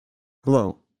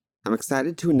Hello. I'm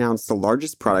excited to announce the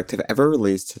largest product I've ever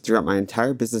released throughout my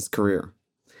entire business career.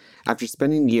 After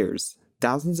spending years,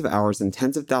 thousands of hours, and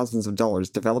tens of thousands of dollars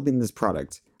developing this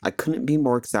product, I couldn't be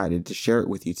more excited to share it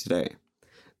with you today.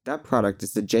 That product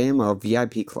is the JMO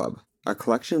VIP Club, a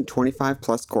collection of 25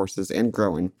 plus courses and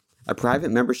growing, a private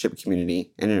membership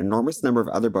community, and an enormous number of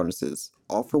other bonuses,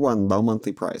 all for one low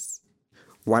monthly price.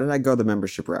 Why did I go the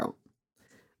membership route?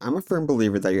 I'm a firm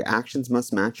believer that your actions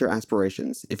must match your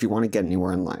aspirations if you want to get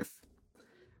anywhere in life.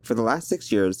 For the last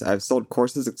 6 years, I've sold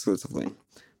courses exclusively.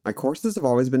 My courses have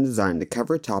always been designed to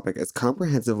cover a topic as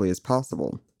comprehensively as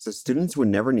possible, so students would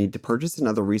never need to purchase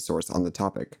another resource on the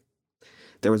topic.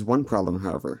 There was one problem,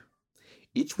 however.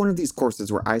 Each one of these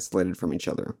courses were isolated from each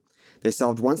other. They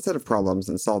solved one set of problems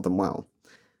and solved them well.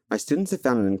 My students have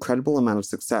found an incredible amount of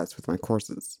success with my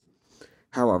courses.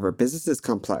 However, business is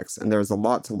complex and there is a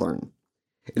lot to learn.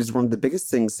 It is one of the biggest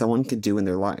things someone could do in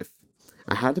their life.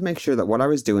 I had to make sure that what I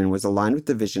was doing was aligned with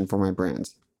the vision for my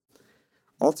brand.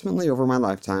 Ultimately, over my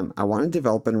lifetime, I want to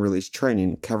develop and release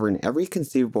training covering every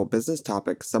conceivable business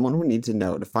topic someone would need to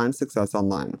know to find success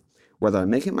online, whether I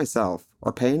make it myself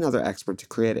or pay another expert to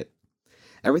create it.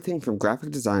 Everything from graphic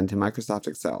design to Microsoft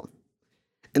Excel.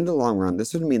 In the long run,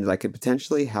 this would mean that I could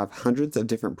potentially have hundreds of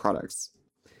different products.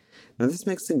 Now, this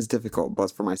makes things difficult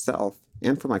both for myself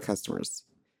and for my customers.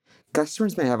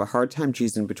 Customers may have a hard time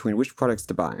choosing between which products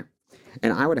to buy,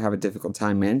 and I would have a difficult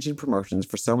time managing promotions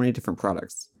for so many different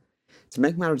products. To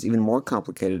make matters even more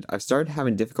complicated, I've started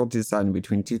having difficulty deciding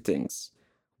between two things.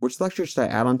 Which lecture should I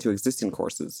add on to existing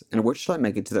courses, and which should I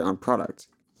make into their own product?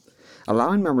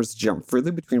 Allowing members to jump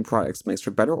freely between products makes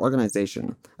for better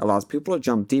organization, allows people to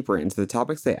jump deeper into the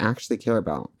topics they actually care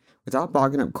about, without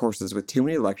bogging up courses with too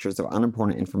many lectures of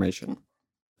unimportant information.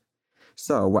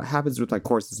 So, what happens with my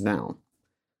courses now?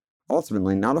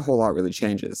 Ultimately, not a whole lot really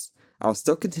changes. I'll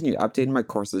still continue updating my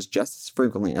courses just as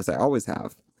frequently as I always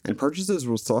have, and purchasers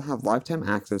will still have lifetime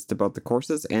access to both the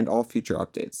courses and all future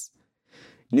updates.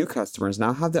 New customers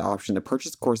now have the option to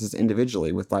purchase courses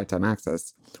individually with lifetime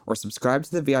access, or subscribe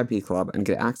to the VIP Club and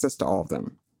get access to all of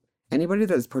them. Anybody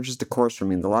that has purchased a course from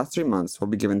me in the last 3 months will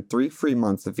be given 3 free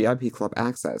months of VIP Club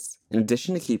access, in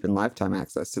addition to keeping lifetime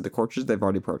access to the courses they've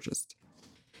already purchased.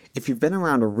 If you've been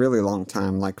around a really long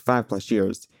time, like 5+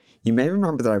 years, you may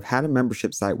remember that I've had a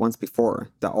membership site once before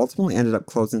that ultimately ended up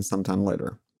closing sometime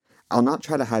later. I'll not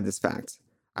try to hide this fact.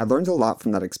 I learned a lot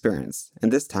from that experience,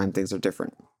 and this time things are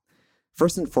different.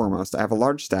 First and foremost, I have a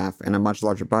large staff and a much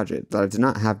larger budget that I did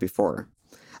not have before.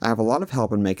 I have a lot of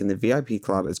help in making the VIP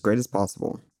Club as great as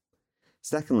possible.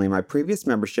 Secondly, my previous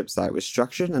membership site was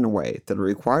structured in a way that it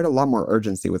required a lot more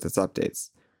urgency with its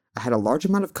updates. I had a large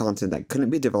amount of content that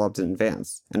couldn't be developed in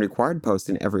advance and required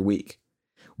posting every week.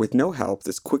 With no help,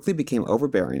 this quickly became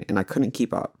overbearing and I couldn't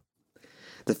keep up.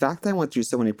 The fact that I went through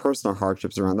so many personal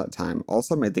hardships around that time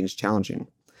also made things challenging.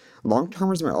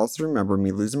 Long-termers may also remember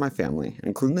me losing my family,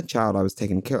 including the child I was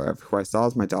taking care of, who I saw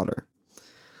as my daughter.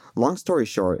 Long story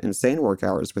short, insane work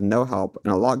hours with no help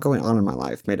and a lot going on in my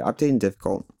life made updating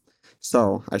difficult.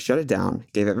 So, I shut it down,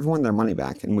 gave everyone their money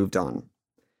back, and moved on.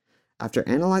 After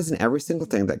analyzing every single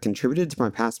thing that contributed to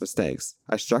my past mistakes,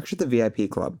 I structured the VIP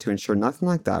Club to ensure nothing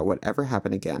like that would ever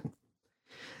happen again.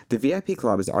 The VIP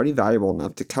Club is already valuable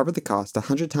enough to cover the cost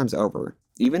 100 times over,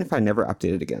 even if I never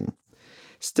update it again.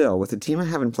 Still, with the team I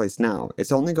have in place now,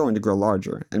 it's only going to grow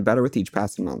larger and better with each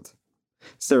passing month.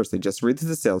 Seriously, just read through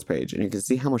the sales page and you can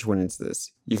see how much went into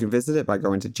this. You can visit it by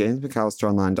going to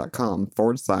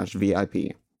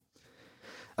jamesmcallisteronline.com/VIP.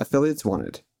 Affiliates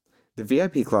wanted. The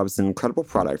VIP Club is an incredible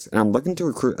product, and I'm looking to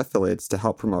recruit affiliates to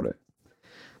help promote it.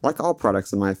 Like all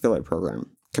products in my affiliate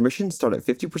program, commissions start at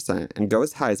 50% and go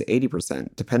as high as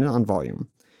 80% dependent on volume.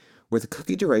 With a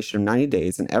cookie duration of 90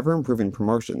 days and ever-improving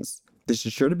promotions, this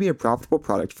is sure to be a profitable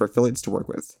product for affiliates to work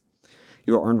with.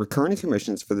 You will earn recurring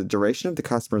commissions for the duration of the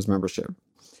customer's membership.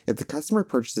 If the customer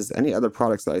purchases any other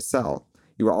products that I sell,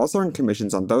 you will also earn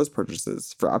commissions on those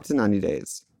purchases for up to 90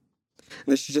 days.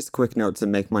 And this is just a quick note to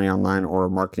make money online or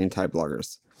marketing type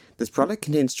bloggers. This product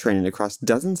contains training across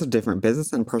dozens of different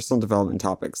business and personal development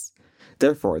topics.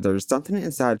 Therefore, there is something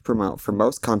inside to promote for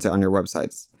most content on your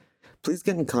websites. Please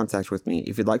get in contact with me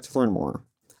if you'd like to learn more.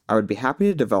 I would be happy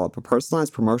to develop a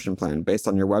personalized promotion plan based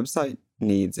on your website,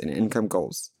 needs, and income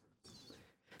goals.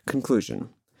 Conclusion.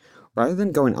 Rather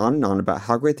than going on and on about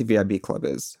how great the VIP Club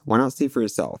is, why not see for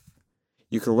yourself?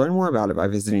 You can learn more about it by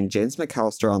visiting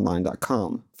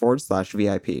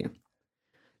jamesmcallisteronline.com/VIP.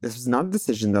 This was not a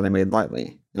decision that I made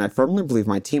lightly, and I firmly believe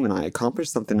my team and I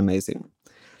accomplished something amazing.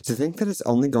 To think that it's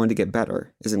only going to get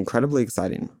better is incredibly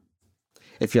exciting.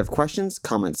 If you have questions,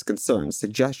 comments, concerns,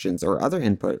 suggestions, or other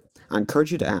input, I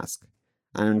encourage you to ask.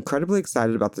 I am incredibly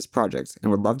excited about this project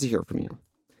and would love to hear from you.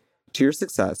 To your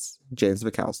success, James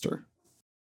McAllister.